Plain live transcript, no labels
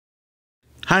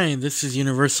Hi, this is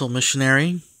Universal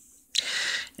Missionary,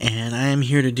 and I am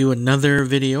here to do another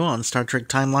video on Star Trek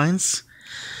Timelines.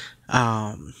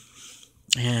 And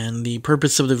the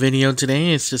purpose of the video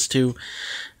today is just to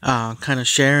kind of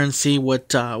share and see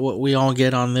what we all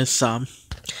get on this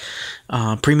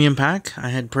premium pack. I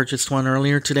had purchased one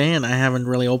earlier today, and I haven't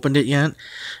really opened it yet,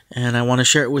 and I want to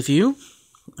share it with you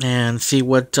and see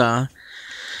what kind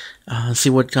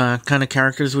of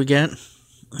characters we get,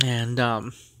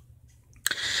 and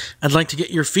I'd like to get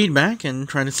your feedback and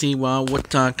try to see what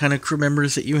kind of crew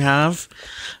members that you have.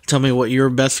 Tell me what your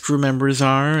best crew members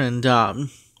are, and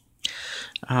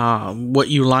what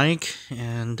you like,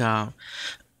 and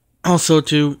also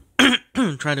to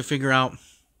try to figure out.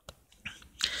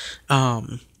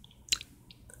 I'd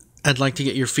like to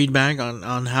get your feedback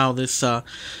on how this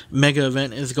mega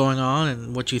event is going on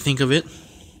and what you think of it.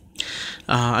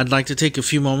 I'd like to take a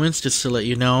few moments just to let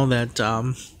you know that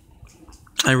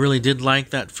I really did like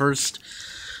that first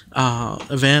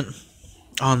event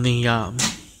on the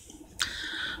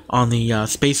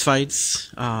space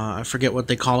fights. I forget what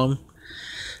they call them.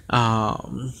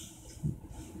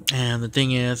 And the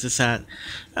thing is that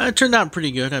it turned out pretty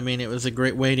good. I mean, it was a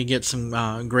great way to get some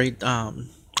great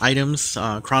items,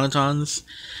 chronotons.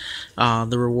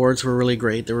 The rewards were really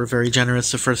great. They were very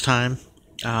generous the first time.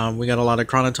 We got a lot of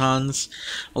chronotons,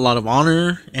 a lot of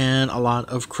honor, and a lot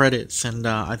of credits. And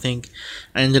I think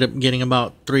I ended up getting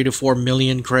about 3 to 4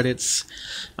 million credits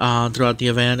throughout the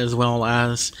event, as well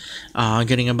as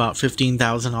getting about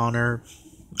 15,000 honor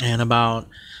and about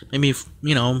maybe,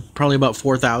 probably about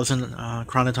 4,000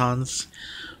 chronotons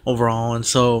overall. And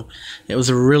so it was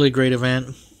a really great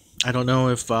event. I don't know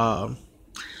if the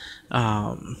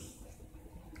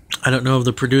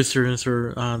producers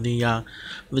or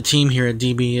the team here at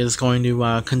DB is going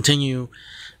to continue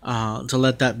to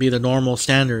let that be the normal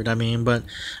standard. I mean, but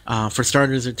for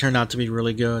starters, it turned out to be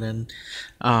really good. And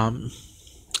the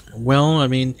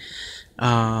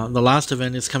last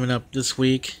event is coming up this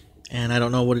week, and I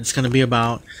don't know what it's going to be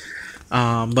about.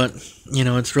 But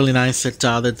it's really nice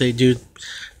that they do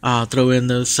throw in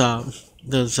those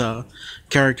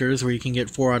characters where you can get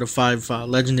 4 out of 5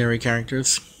 legendary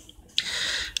characters.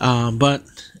 But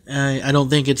I don't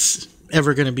think it's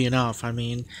ever going to be enough. I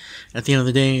mean, at the end of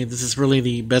the day, this is really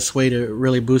the best way to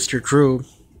really boost your crew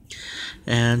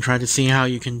and try to see how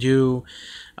you can do.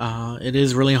 It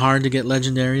is really hard to get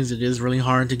legendaries. It is really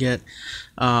hard to get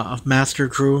a master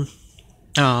crew.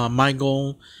 My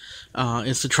goal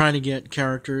is to try to get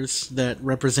characters that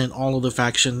represent all of the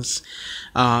factions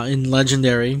in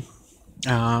legendary.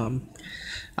 I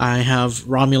have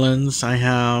Romulans, I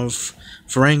have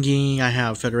Ferengi, I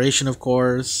have Federation, of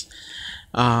course.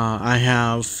 I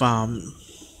have,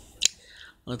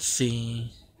 let's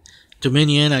see,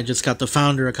 Dominion. I just got the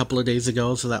Founder a couple of days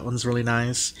ago, so that one's really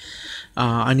nice.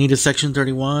 I need a Section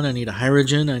 31, I need a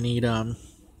Hyrogen, I need a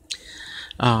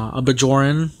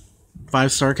Bajoran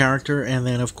 5-star character, and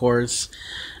then, of course,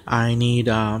 I need,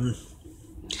 and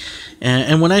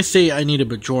when I say I need a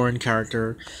Bajoran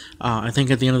character, I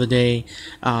think at the end of the day,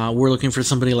 we're looking for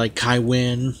somebody like Kai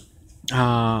Wynn.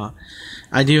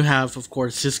 I do have, of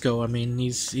course, Cisco. I mean,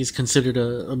 he's considered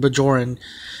a Bajoran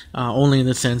only in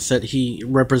the sense that he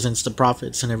represents the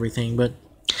prophets and everything. But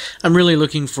I'm really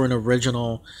looking for an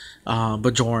original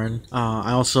Bajoran.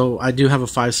 I do have a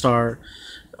 5-star,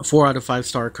 4 out of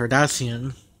 5-star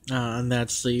Cardassian, and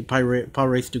that's the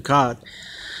Pirates Dukat.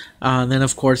 And then,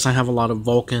 of course, I have a lot of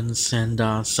Vulcans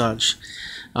and such.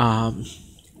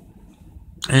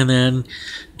 And then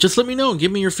just let me know,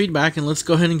 give me your feedback, and let's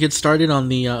go ahead and get started on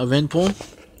the event pool.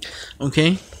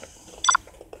 Okay.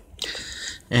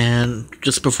 And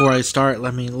just before I start,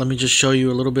 let me just show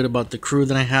you a little bit about the crew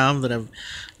that I have, that I've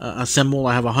assembled.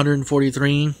 I have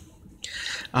 143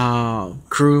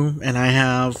 crew, and I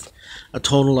have a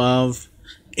total of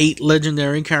 8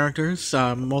 legendary characters.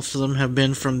 Most of them have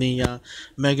been from the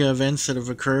mega events that have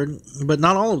occurred, but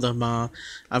not all of them.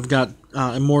 I've got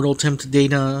Immortal Tempt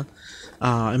Data,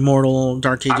 Immortal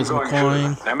Dark Ages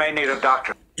McCoy. I may need a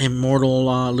doctor.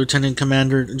 Immortal Lieutenant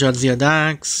Commander Jadzia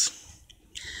Dax,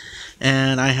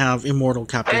 and I have Immortal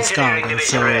Captain Scott. And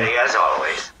so, ready, as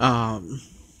always.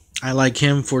 I like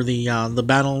him for the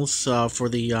battles, for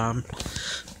the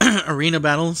arena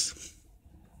battles.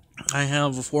 I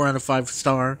have a 4 out of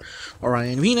 5-star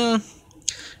Orion Vina,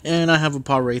 and I have a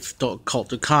Power Wraith Cult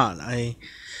Dukat.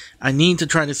 I need to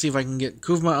try to see if I can get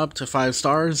Kuvma up to 5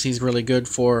 stars. He's really good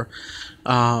for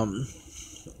the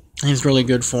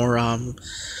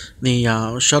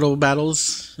shuttle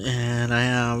battles, and I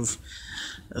have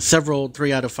several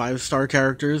 3 out of 5-star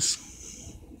characters.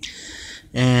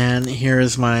 And here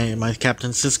is my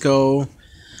Captain Cisco,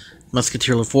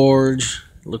 Musketeer LaForge,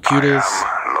 Locutus,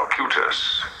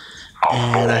 Locutus.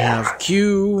 and I have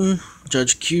Q,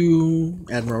 Judge Q,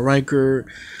 Admiral Riker,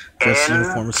 Dress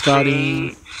Uniform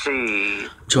Scotty, 2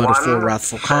 out of 4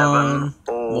 Wrathful Khan,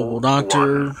 Mobile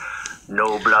Doctor,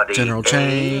 No bloody General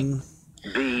Chang,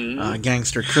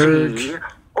 Gangster Kirk,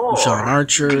 Sean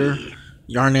Archer,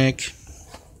 Yarnik.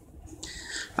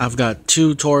 I've got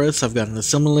 2 Taurus. I've got an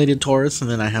assimilated Taurus,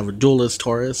 and then I have a duelist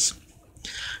Taurus.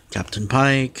 Captain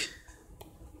Pike,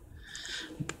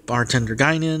 Bartender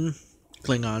Guinan,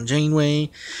 Klingon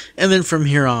Janeway, and then from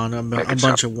here on, a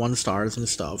bunch of 1-stars and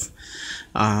stuff.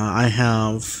 I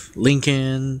have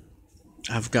Lincoln,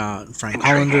 I've got Frank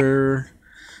Hollander,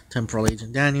 Temporal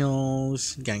Agent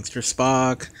Daniels, Gangster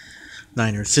Spock,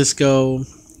 Niner Cisco,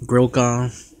 Grilka.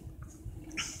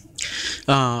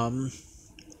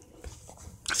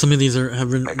 Some of these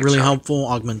have been really helpful.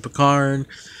 Augment Picard,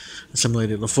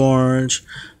 Assimilated LaForge,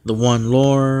 The One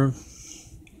Lore,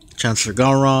 Chancellor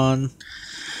Gowron.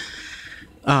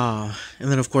 And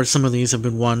then, of course, some of these have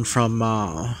been won from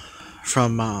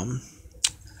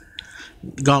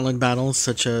gauntlet battles,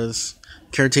 such as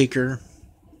Caretaker,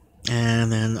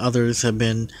 and then others have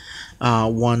been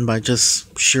won by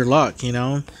just sheer luck, you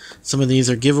know. Some of these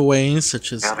are giveaways,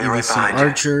 such as ABC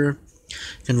Archer,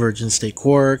 Convergence Day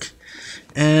Quark,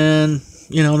 and,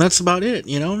 you know, that's about it,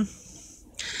 you know.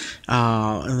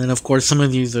 And then, of course, some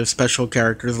of these are special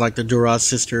characters like the Duras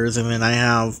sisters, and then I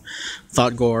have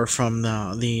Thought Gore from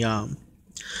the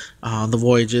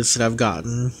voyages that I've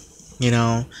gotten. You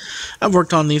know, I've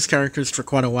worked on these characters for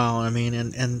quite a while. I mean,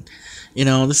 and you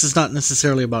know, this is not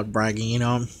necessarily about bragging. You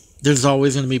know, there's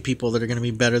always going to be people that are going to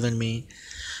be better than me,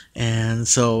 and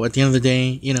so at the end of the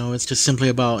day, you know, it's just simply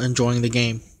about enjoying the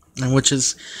game, and which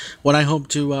is what I hope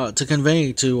to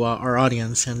convey to our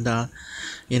audience. And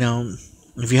you know,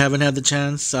 if you haven't had the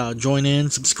chance, join in,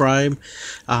 subscribe.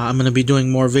 I'm going to be doing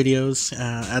more videos.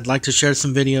 I'd like to share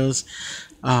some videos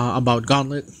about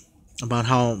Gauntlet, about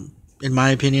how, in my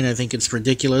opinion, I think it's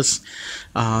ridiculous.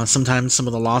 Sometimes some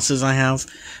of the losses I have.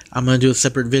 I'm going to do a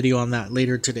separate video on that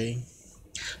later today.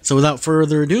 So without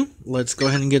further ado, let's go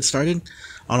ahead and get started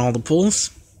on all the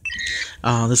pulls.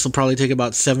 This will probably take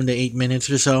about 7 to 8 minutes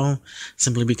or so,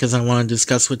 simply because I want to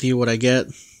discuss with you what I get.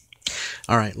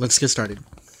 Alright, let's get started.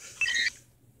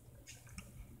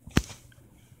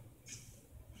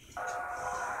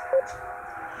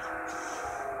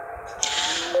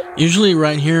 Usually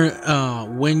right here,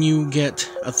 when you get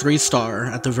a 3-star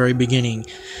at the very beginning,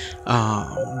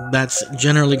 that's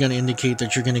generally going to indicate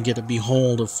that you're going to get a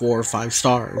behold of 4 or 5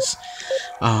 stars.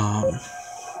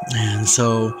 And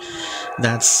so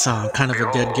that's kind of a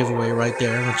dead giveaway right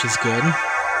there, which is good.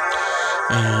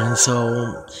 And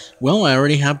so, well, I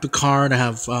already have Picard. I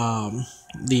have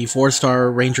the 4-star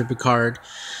Ranger Picard.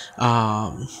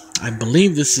 I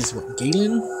believe this is what,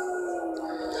 Galen?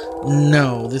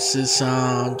 No, this is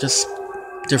just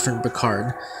different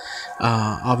Picard.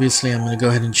 Obviously, I'm going to go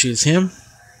ahead and choose him.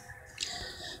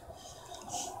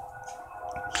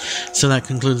 So that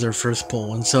concludes our first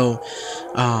pull. And so,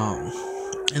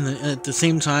 at the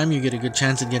same time, you get a good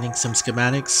chance at getting some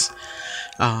schematics.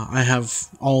 I have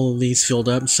all of these filled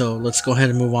up, so let's go ahead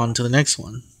and move on to the next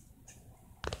one.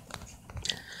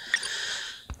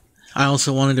 I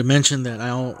also wanted to mention that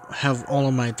I have all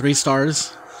of my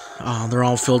 3-stars. They're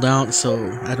all filled out, so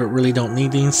I really don't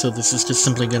need these, so this is just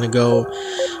simply going to go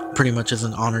pretty much as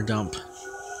an honor dump.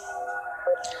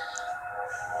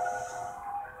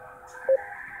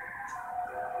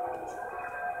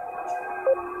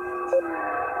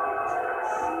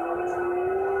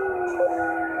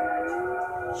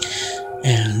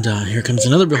 And here comes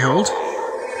another behold.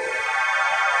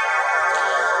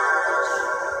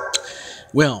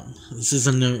 Well, this is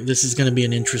going to be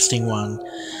an interesting one.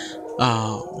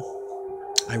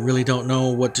 I really don't know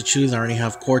what to choose. I already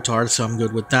have Cortar, so I'm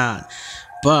good with that.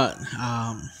 But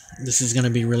this is going to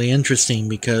be really interesting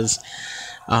because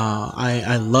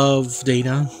I love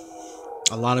Data.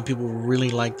 A lot of people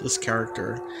really like this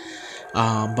character.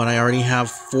 But I already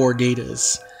have 4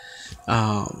 Datas.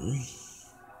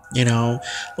 You know,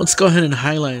 let's go ahead and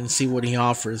highlight and see what he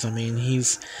offers. I mean,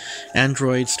 he's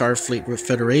Android, Starfleet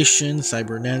Federation,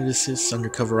 Cyberneticist,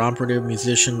 Undercover Operative,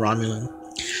 Musician, Romulan.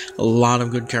 A lot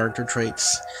of good character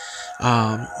traits.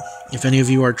 If any of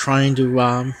you are trying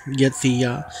to get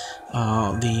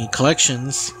the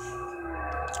collections,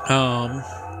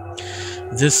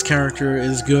 this character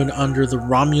is good under the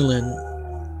Romulan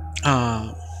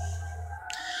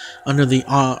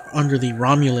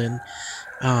Romulan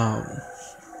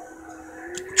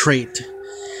trait,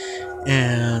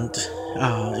 and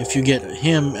if you get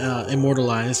him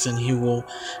immortalized, then he will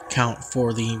count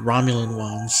for the Romulan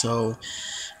one. So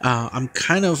I'm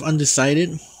kind of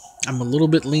undecided. I'm a little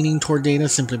bit leaning toward Data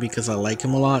simply because I like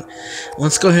him a lot.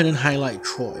 Let's go ahead and highlight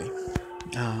Troy.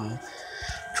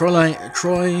 Troy,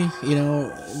 you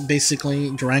know,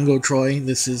 basically Durango Troy.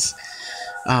 This is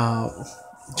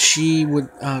she would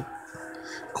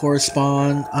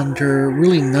correspond under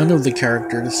really none of the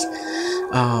characters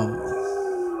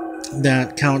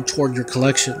that count toward your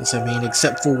collections. I mean,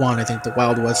 except for one, I think the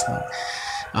Wild West one.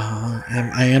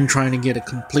 I am trying to get a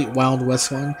complete Wild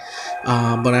West one,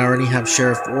 but I already have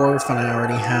Sheriff Orff, and I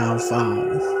already have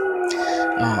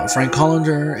Frank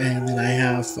Hollander, and then I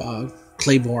have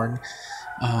Claiborne.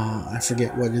 I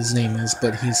forget what his name is,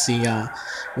 but he's the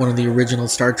one of the original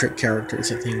Star Trek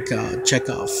characters. I think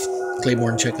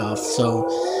Claiborne Chekhov. So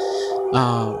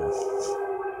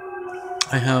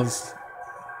I have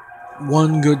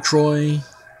one good Troy,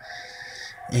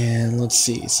 and let's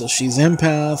see. So she's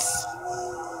empath.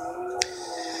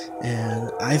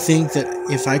 And I think that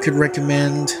if I could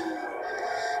recommend,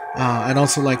 I'd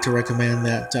also like to recommend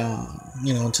that,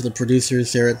 you know, to the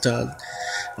producers there at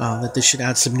that they should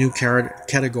add some new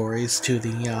categories to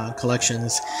the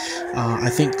collections.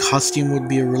 I think costume would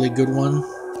be a really good one.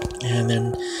 And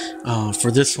then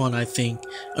for this one, I think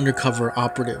undercover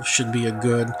operative should be a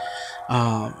good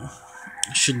one,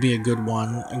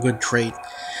 a good trait.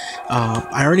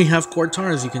 I already have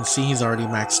Cortar, as you can see, he's already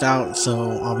maxed out,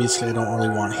 so obviously I don't really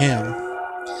want him.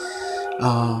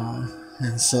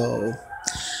 And so,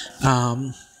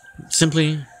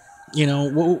 simply, you know,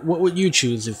 what would you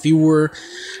choose? If you were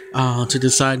to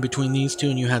decide between these two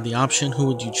and you had the option, who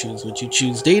would you choose? Would you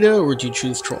choose Data or would you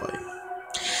choose Troy?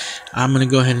 I'm going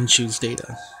to go ahead and choose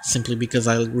Data, simply because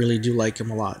I really do like him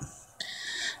a lot.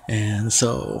 And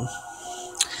so,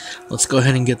 let's go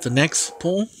ahead and get the next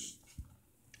pull.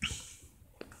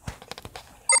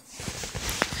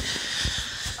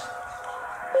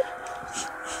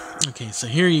 Okay, so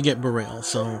here you get Burrell.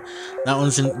 So that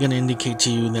one's going to indicate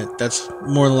to you that that's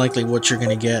more than likely what you're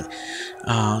going to get.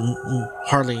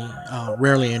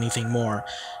 Rarely anything more.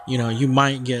 You know, you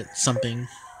might get something,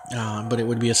 but it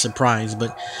would be a surprise.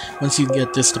 But once you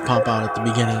get this to pop out at the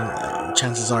beginning,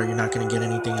 chances are you're not going to get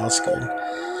anything else good.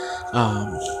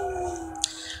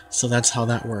 So that's how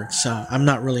that works. I'm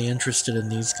not really interested in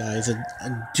these guys. I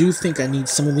do think I need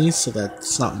some of these, so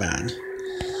that's not bad.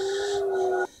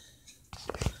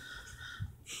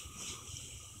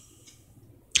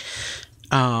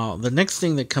 The next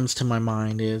thing that comes to my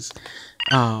mind is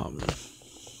I'm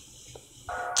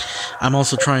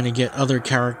also trying to get other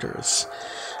characters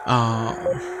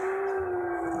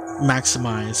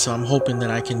maximized, so I'm hoping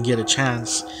that I can get a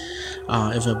chance.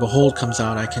 If a Behold comes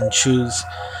out, I can choose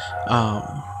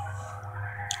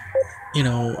you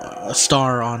know, a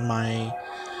star on my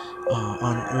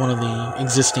on one of the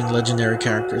existing legendary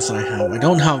characters that I have. I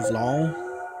don't have Lal.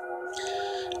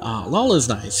 Lal is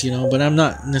nice, you know, but I'm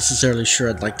not necessarily sure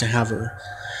I'd like to have her.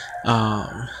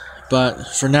 But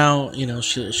for now, you know,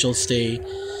 she'll stay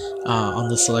on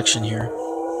the selection here.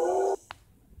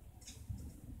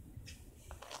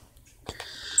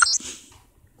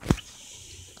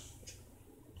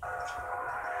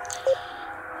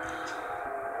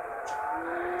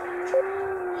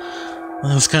 Well,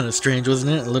 that was kind of strange,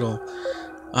 wasn't it? A little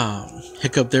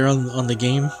hiccup there on the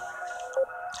game.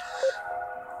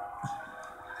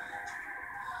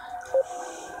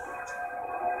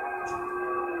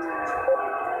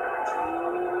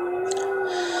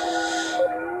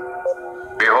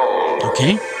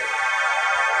 Okay.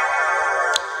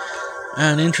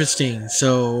 And interesting.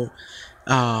 So,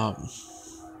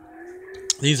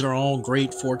 these are all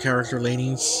great 4-character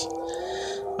ladies.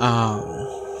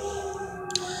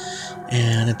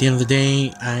 And at the end of the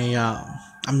day,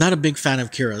 I'm not a big fan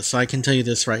of Kira, so I can tell you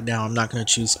this right now. I'm not going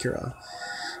to choose Kira.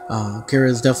 Kira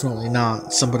is definitely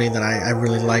not somebody that I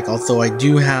really like, although I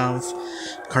do have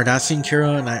Cardassian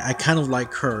Kira, and I kind of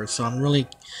like her, so I'm really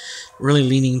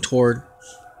leaning toward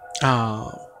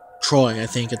Troy, I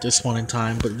think, at this point in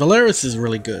time. But Valeris is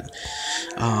really good.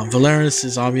 Valeris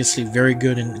is obviously very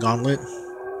good in Gauntlet,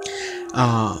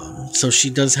 so she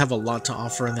does have a lot to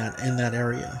offer in that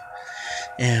area.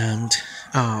 And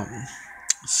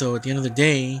so at the end of the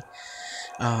day,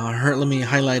 let me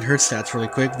highlight her stats really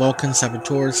quick. Vulcan,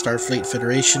 Saboteur, Starfleet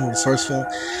Federation, Resourceful,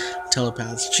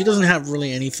 Telepath. She doesn't have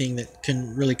really anything that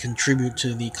can really contribute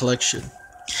to the collection,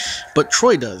 but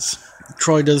Troy does.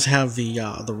 Troy does have the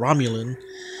Romulan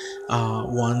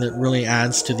one that really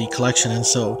adds to the collection. And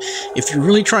so if you're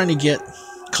really trying to get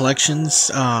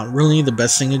collections, really the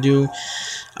best thing to do,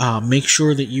 make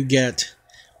sure that you get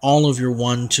all of your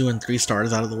 1, 2, and 3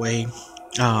 stars out of the way.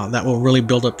 That will really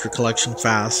build up your collection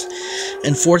fast.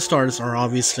 And 4 stars are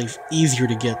obviously easier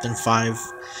to get than 5.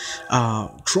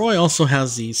 Troy also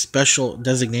has the special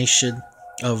designation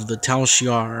of the Tal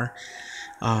Shiar,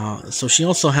 so she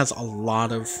also has a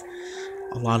lot of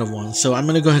ones. So I'm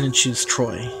going to go ahead and choose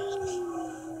Troy.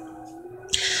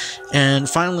 And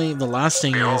finally, the last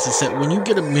thing is that when you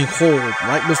get a behold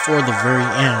right before the very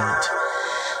end,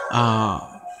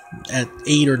 at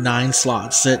 8 or 9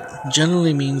 slots, that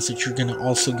generally means that you're going to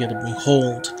also get a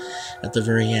behold at the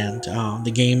very end.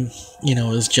 The game,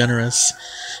 is generous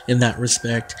in that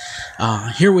respect.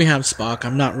 Here we have Spock.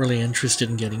 I'm not really interested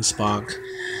in getting Spock.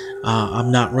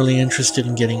 I'm not really interested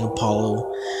in getting Apollo,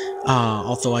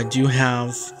 although I do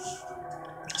have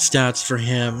stats for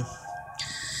him.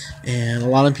 And a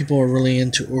lot of people are really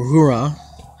into Uhura.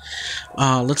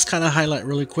 Let's kind of highlight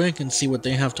really quick and see what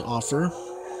they have to offer.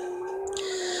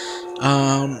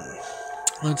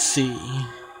 Let's see.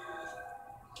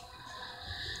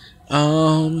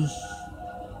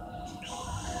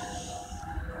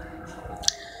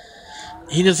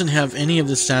 He doesn't have any of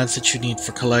the stats that you need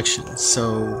for collections,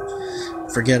 so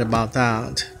forget about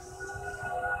that.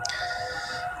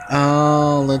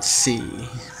 Let's see.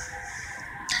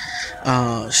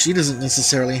 She doesn't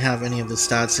necessarily have any of the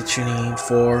stats that you need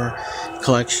for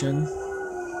collection.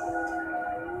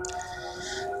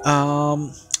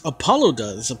 Apollo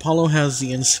does. Apollo has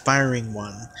the inspiring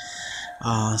one.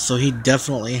 So he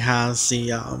definitely has he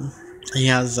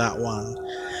has that one.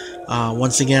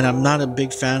 Once again, I'm not a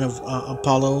big fan of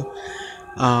Apollo.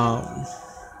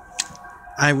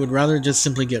 I would rather just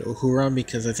simply get Uhura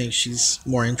because I think she's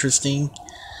more interesting.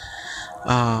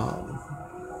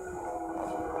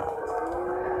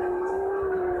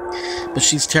 But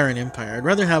she's Terran Empire. I'd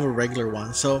rather have a regular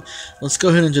one. So let's go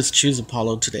ahead and just choose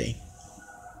Apollo today.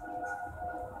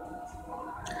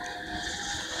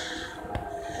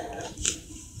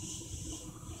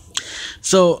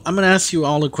 So I'm going to ask you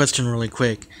all a question really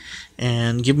quick.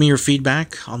 And give me your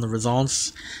feedback on the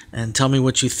results. And tell me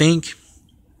what you think.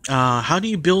 How do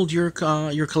you build your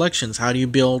collections? How do you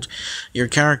build your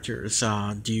characters?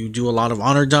 Do you do a lot of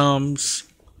honor dumps?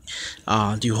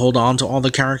 Do you hold on to all the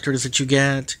characters that you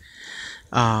get?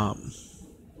 How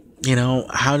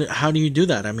do you do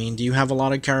that? I mean, do you have a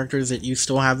lot of characters that you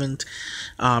still haven't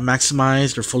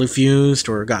maximized or fully fused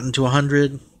or gotten to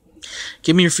 100?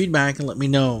 Give me your feedback and let me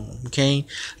know, okay?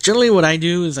 Generally what I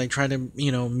do is I try to,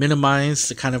 minimize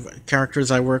the kind of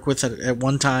characters I work with at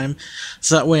one time,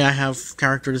 so that way I have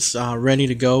characters ready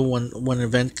to go when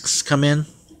events come in.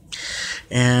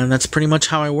 And that's pretty much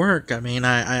how I work. I mean,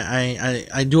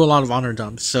 I do a lot of honor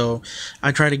dumps, so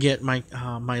I try to get my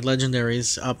my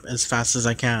legendaries up as fast as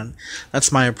I can.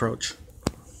 That's my approach.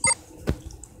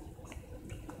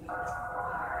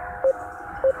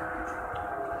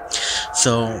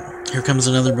 So here comes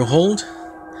another behold.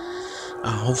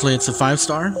 Hopefully it's a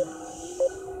 5-star.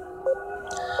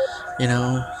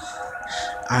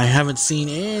 I haven't seen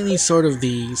any sort of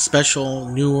the special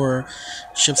newer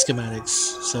ship schematics,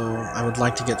 so I would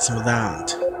like to get some of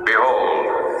that. Behold.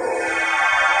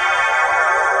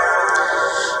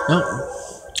 No,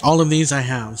 all of these I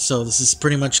have, so this is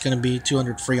pretty much going to be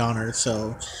 200 free honor,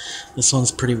 so this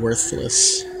one's pretty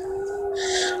worthless.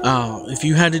 If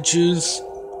you had to choose,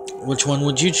 which one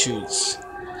would you choose?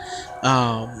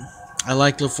 I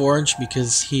like LaForge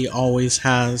because he always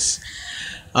has...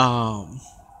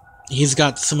 he's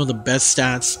got some of the best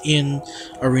stats in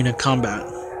arena combat.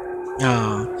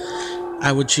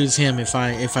 I would choose him if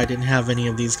I didn't have any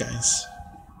of these guys.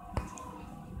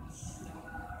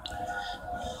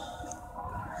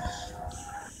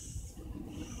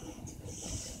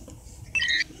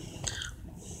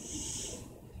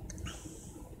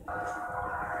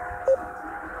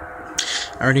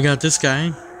 I already got this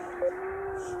guy,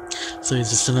 so he's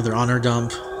just another honor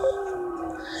dump.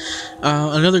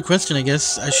 Another question I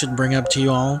guess I should bring up to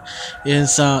you all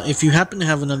is if you happen to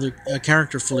have another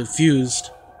character fully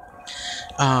fused,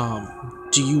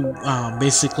 do you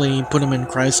basically put him in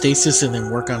cryostasis and then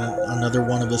work on another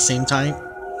one of the same type?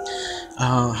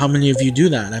 How many of you do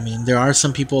that? I mean, there are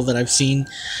some people that I've seen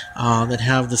that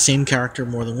have the same character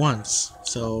more than once,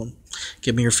 so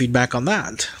give me your feedback on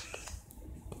that.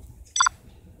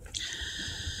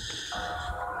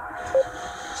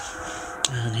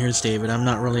 And here's David. I'm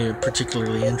not really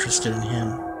particularly interested in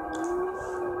him.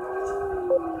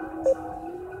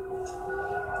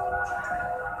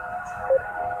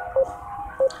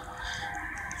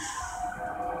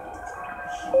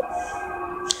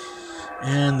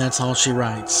 And that's all she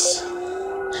writes.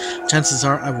 Chances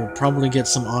are I will probably get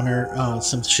some honor,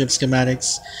 some ship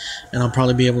schematics, and I'll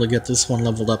probably be able to get this one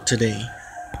leveled up today.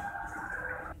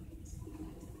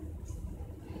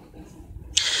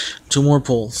 2 more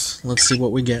pulls. Let's see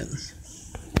what we get.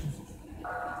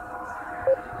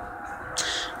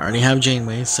 I already have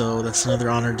Janeway, so that's another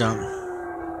honor dump.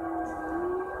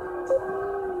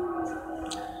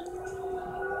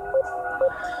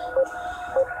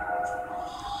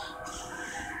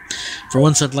 For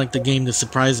once, I'd like the game to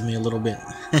surprise me a little bit.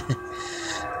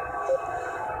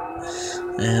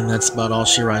 And that's about all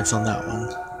she writes on that one.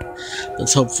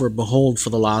 Let's hope for Behold for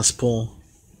the last pull.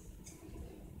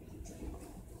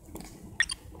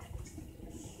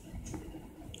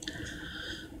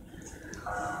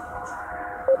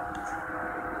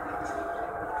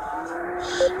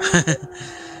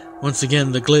 Once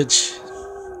again, the glitch.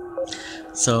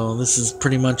 So this is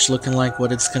pretty much looking like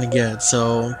what it's gonna get.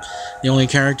 So the only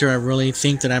character I really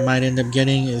think that I might end up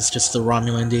getting is just the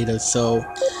Romulan data. So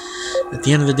at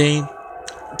the end of the day,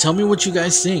 tell me what you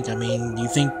guys think. I mean, do you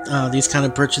think these kind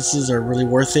of purchases are really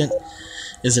worth it?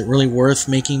 Is it really worth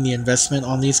making the investment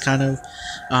on these kind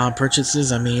of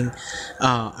purchases? I mean,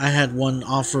 I had one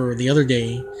offer the other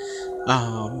day.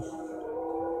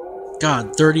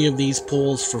 God, 30 of these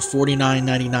pulls for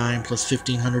 $49.99 plus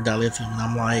 $1,500 dilithium, and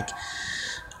I'm like,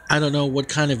 I don't know what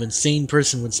kind of insane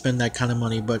person would spend that kind of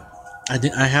money, but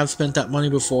I have spent that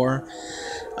money before.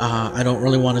 I don't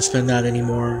really want to spend that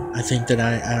anymore. I think that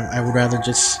I would rather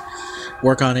just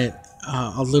work on it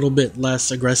a little bit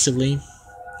less aggressively.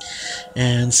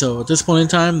 And so at this point in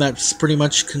time, that pretty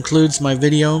much concludes my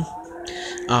video.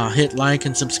 Hit like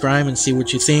and subscribe and see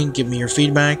what you think. Give me your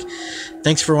feedback.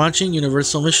 Thanks for watching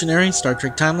Universal Missionary Star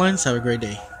Trek Timelines. Have a great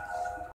day.